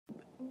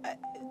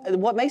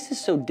What makes this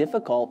so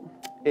difficult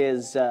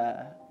is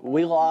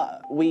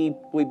we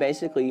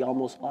basically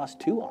almost lost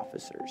 2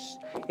 officers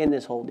in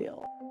this whole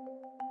deal.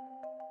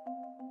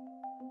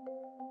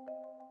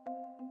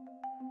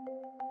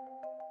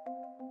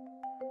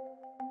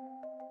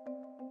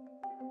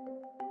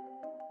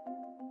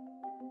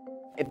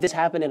 If this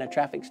happened in a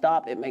traffic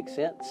stop, it makes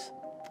sense.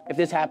 If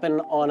this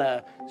happened on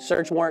a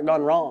search warrant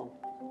gone wrong,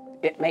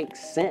 it makes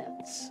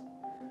sense.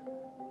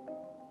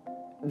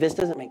 This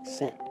doesn't make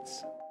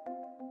sense.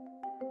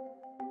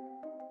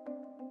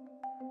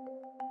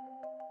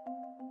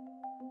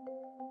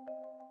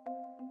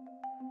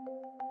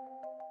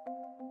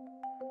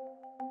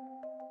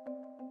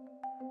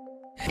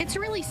 It's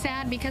really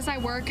sad because I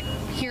work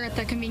here at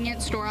the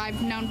convenience store.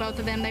 I've known both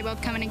of them. They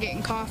both come in and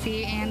getting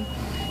coffee, and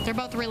they're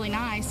both really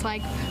nice.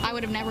 Like, I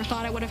would have never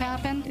thought it would have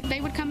happened.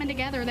 They would come in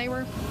together. They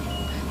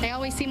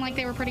always seemed like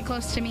they were pretty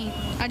close to me.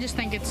 I just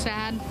think it's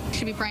sad.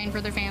 Should be praying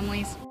for their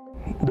families.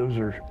 Those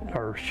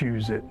are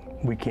shoes that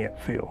we can't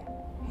fill.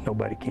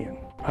 Nobody can.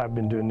 I've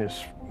been doing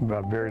this for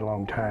a very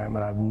long time,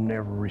 and I've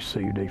never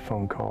received a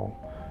phone call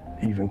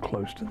even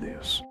close to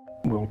this.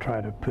 We'll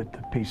try to put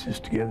the pieces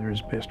together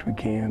as best we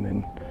can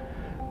and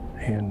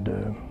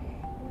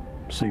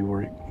see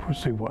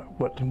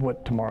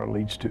what tomorrow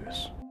leads to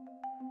us.